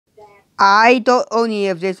I don't own any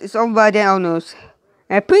of this. It's owned by the owners.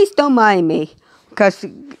 And please don't mind me. Because,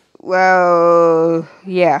 well,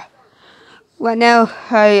 yeah. Right now,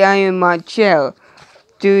 I am in my chair,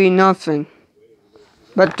 doing nothing.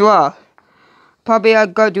 But draw. Probably I'll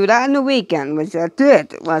go do that on the weekend, which I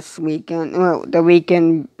did last weekend. Well, the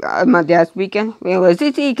weekend, my dad's weekend. Well, was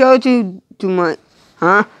it he go to my,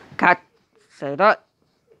 huh? Can't say that.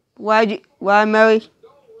 Why, Mary?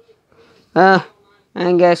 I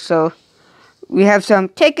guess so. We have some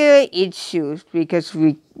particular issues because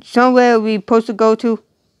somewhere we supposed to go to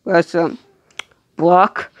was some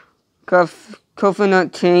block,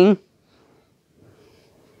 COVID-19.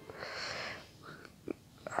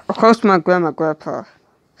 Of course, my grandpa's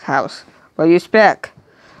house. But you expect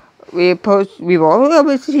we were all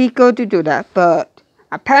able to go to do that, but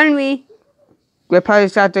apparently grandpa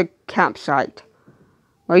is at the campsite.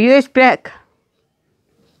 What do you expect?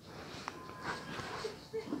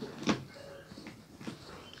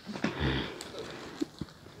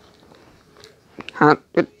 Huh?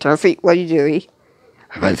 Tuffy, what are you doing?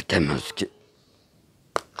 I was the mosquito.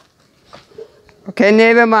 Okay,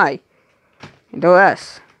 never mind. The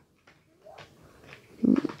rest.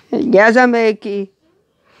 Yes, I'm making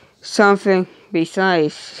something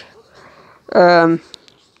besides.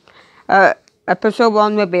 Episode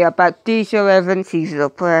 1 will be about Diesel Evans' seasonal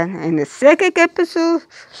plan, and the second episode,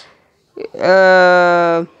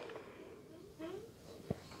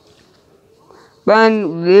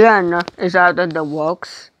 when Rihanna is out of the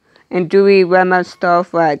works and doing random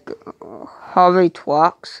stuff like Harvey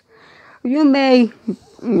Talks, you may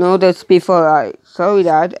notice before I saw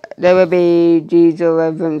that there will be Diesel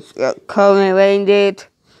Evans correlated.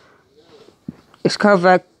 It's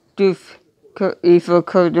covered with evil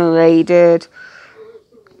correlated.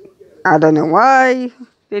 I don't know why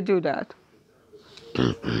they do that.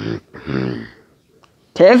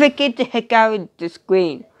 Terrific, get the heck out of the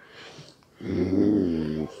screen. You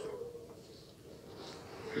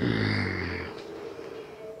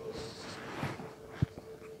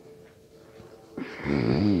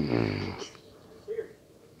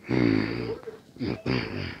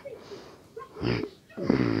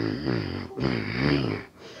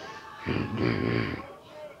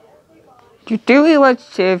do really watch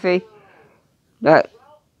TV that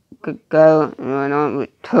could go and on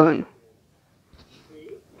return.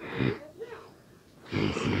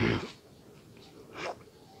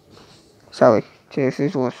 Sorry,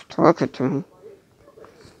 Jesus was talking to me.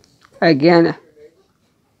 Again.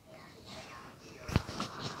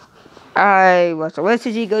 I was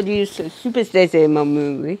arrested to go use the Superstation in my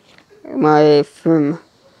movie. My film.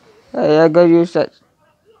 I go use that.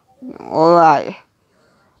 Alright.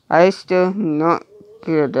 I still not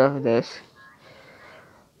good of this.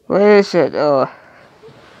 Where is it? Oh.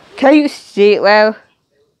 Can you see it well?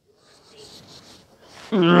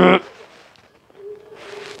 Can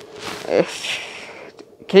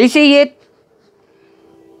you see it?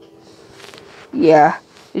 Yeah,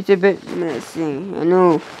 it's a bit messy, I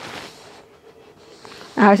know.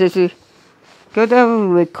 I have to see. Go to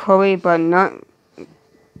recovery, but not.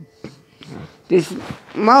 This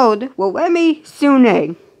mode will let me soon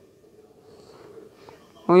in.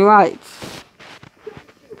 Alright.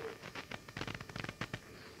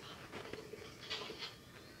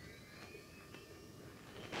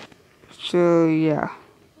 So, yeah.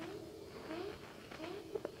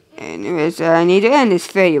 Anyways, I need to end this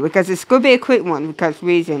video because it's going to be a quick one because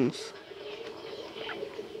reasons.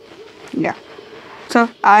 Yeah. So,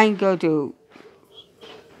 I'm going to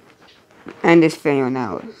end this video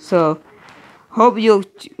now. So, hope you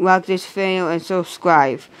like this video and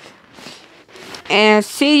subscribe. And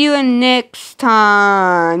see you next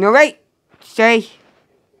time. Alright? Stay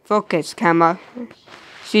focused, camera.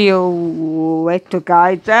 See you later,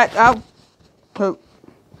 guys. That out.